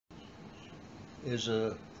is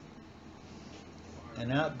an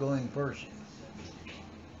outgoing person.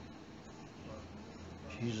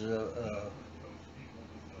 She's a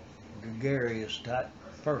gregarious type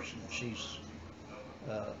person. She's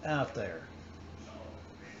out there.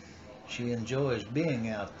 She enjoys being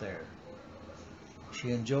out there.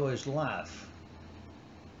 She enjoys life.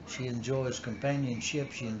 She enjoys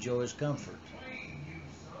companionship. She enjoys comfort.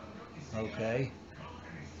 Okay?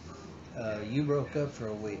 You broke up for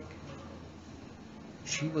a week.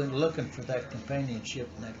 She went looking for that companionship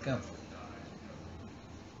and that comfort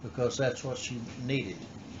because that's what she needed.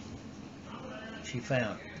 She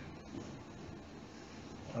found it.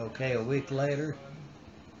 Okay, a week later,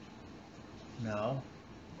 no,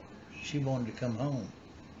 she wanted to come home.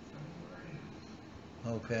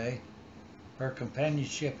 Okay, her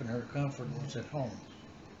companionship and her comfort was at home.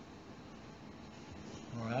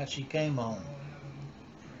 All right, she came home.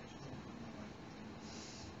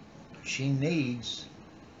 She needs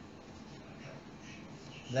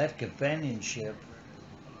that companionship.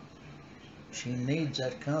 She needs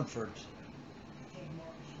that comfort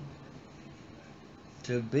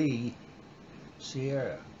to be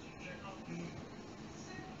Sierra.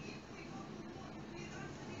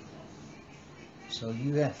 So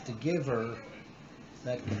you have to give her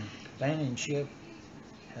that companionship,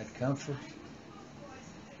 that comfort.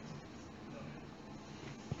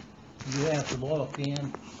 You have to walk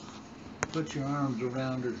in, put your arms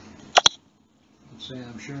around her, and say,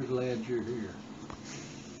 "I'm sure glad you're here."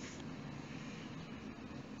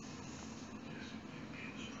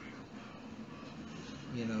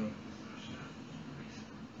 You know,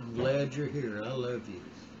 I'm glad you're here. I love you.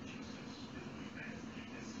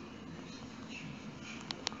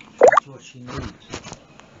 That's what she needs.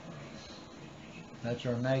 That's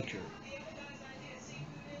her nature.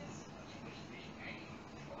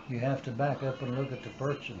 You have to back up and look at the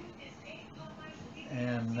person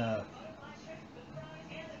and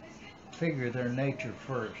figure their nature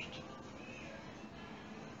first.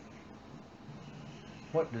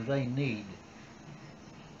 What do they need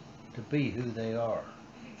to be who they are?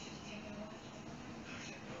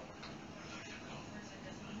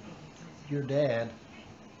 Your dad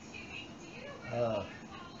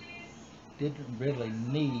didn't really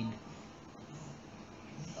need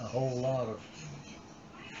a whole lot of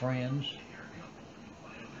friends.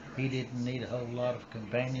 He didn't need a whole lot of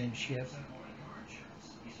companionship.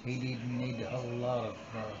 He didn't need a whole lot of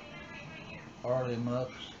Arlie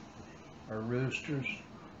Mucks or roosters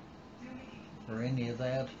or any of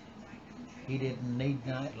that. He didn't need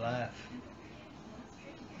nightlife.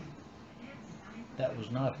 That was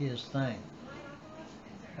not his thing.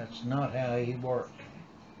 That's not how he worked.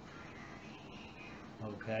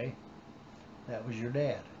 Okay? That was your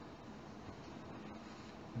dad.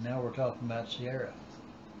 Now we're talking about Sierra.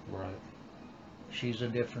 Right. She's a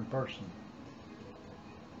different person.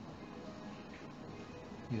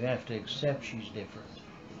 You have to accept she's different.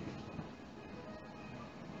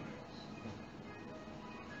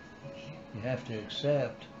 You have to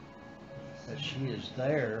accept that she is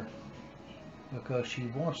there because she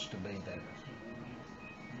wants to be there.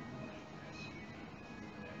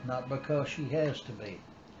 Not because she has to be.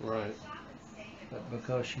 Right. But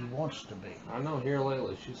because she wants to be. I know here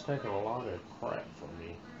lately she's taken a lot of crap from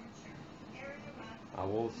me. I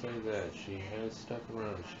will say that she has stuck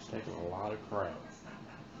around. She's taken a lot of crap.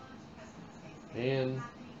 And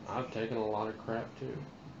I've taken a lot of crap too.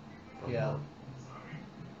 Yeah.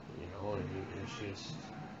 You know, and it's just,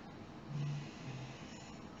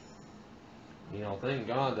 you know, thank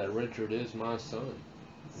God that Richard is my son.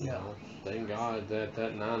 You Yeah. know, thank God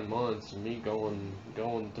that 9 months of me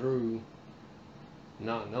going through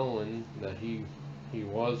not knowing that he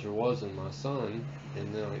was or wasn't my son,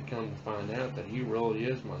 and then I come to find out that he really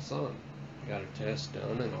is my son. Got a test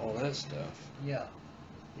done and all that stuff. Yeah.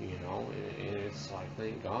 You know, and it's like,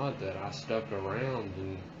 thank God that I stuck around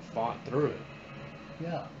and fought through it.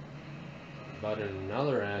 Yeah. But in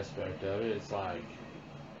another aspect of it, it's like,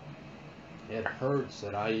 it hurts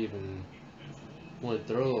that I even went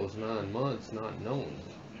through those 9 months not knowing.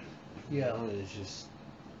 Yeah. You know, it's just,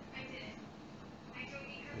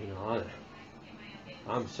 you know,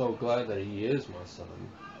 I'm so glad that he is my son.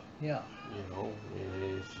 Yeah. You know,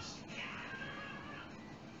 it's just,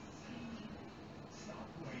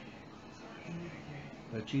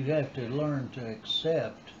 But you have to learn to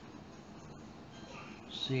accept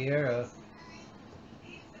Sierra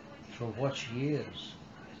for what she is,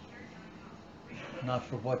 not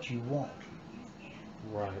for what you want,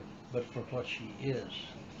 right. but for what she is,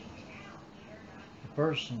 the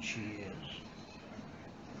person she is,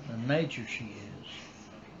 the nature she is.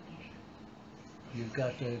 You've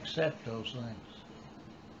got to accept those things.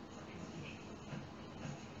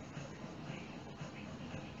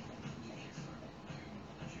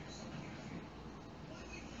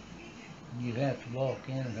 You have to walk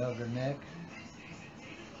in and hug her neck.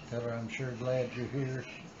 Tell her I'm sure glad you're here.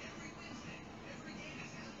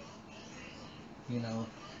 You know,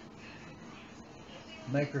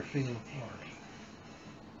 make her feel a part.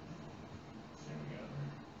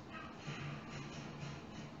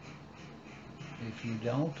 If you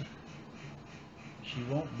don't, she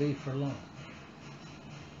won't be for long.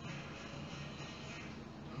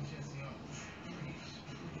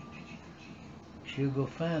 She'll go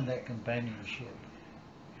find that companionship.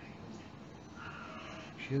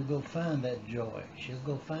 She'll go find that joy. She'll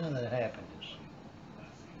go find that happiness.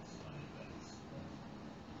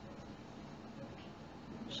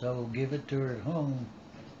 So give it to her at home,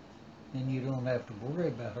 and you don't have to worry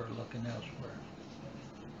about her looking elsewhere,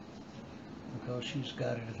 because she's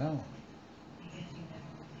got it at home.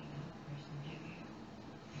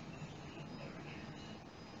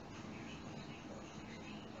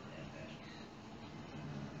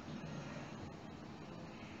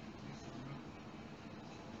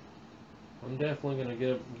 I'm definitely gonna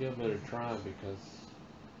give it a try, because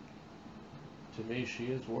to me she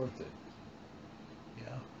is worth it.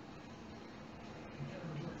 Yeah.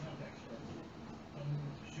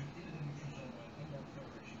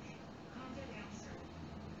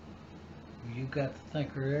 You got to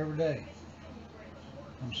thank her every day.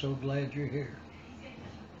 I'm so glad you're here.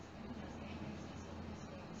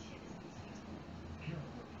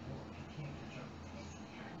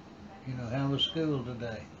 You know, how was school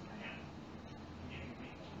today?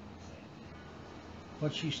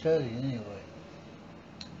 What's she studying anyway?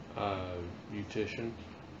 Beautician.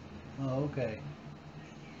 Oh, okay.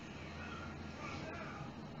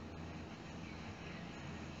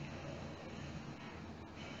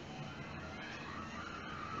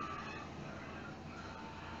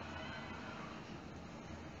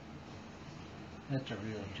 That's a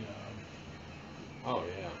real job. Oh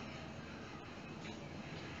yeah.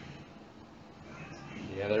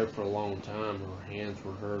 Yeah, there for a long time, her hands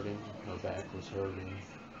were hurting, her back was hurting.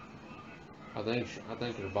 I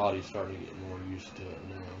think her body's starting to get more used to it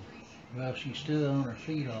now. Well, she stood on her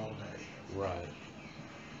feet all day. Right.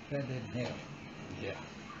 That didn't help. Yeah.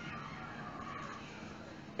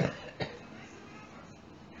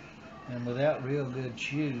 And without real good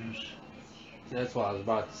shoes. That's what I was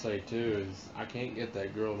about to say too, is I can't get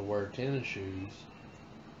that girl to wear tennis shoes.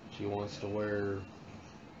 She wants to wear,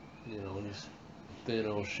 just thin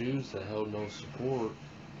old shoes that hold no support,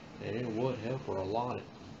 and it would help her a lot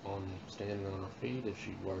on standing on her feet if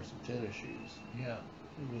she'd wear some tennis shoes. Yeah,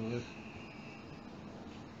 it would.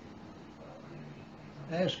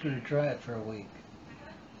 Ask her to try it for a week.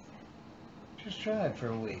 Just try it for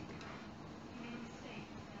a week.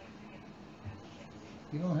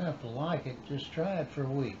 You don't have to like it, just try it for a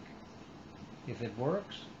week. If it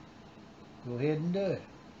works, go ahead and do it.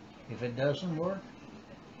 If it doesn't work,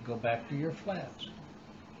 go back to your flats.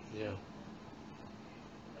 Yeah.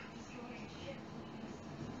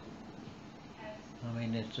 I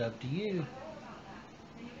mean, it's up to you.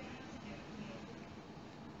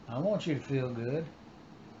 I want you to feel good.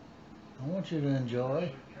 I want you to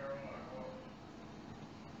enjoy.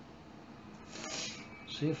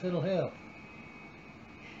 See if it'll help.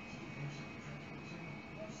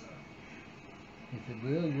 If it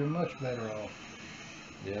will, you're much better off.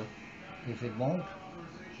 Yeah. If it won't,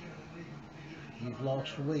 you've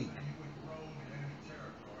lost a week.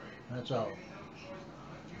 That's all.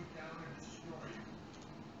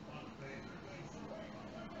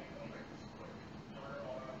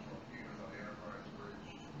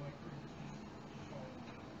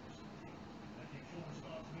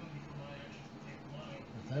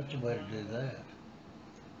 But that's the way to do that.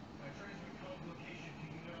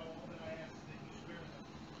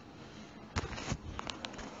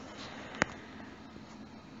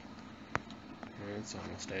 It's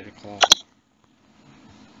almost 8 o'clock.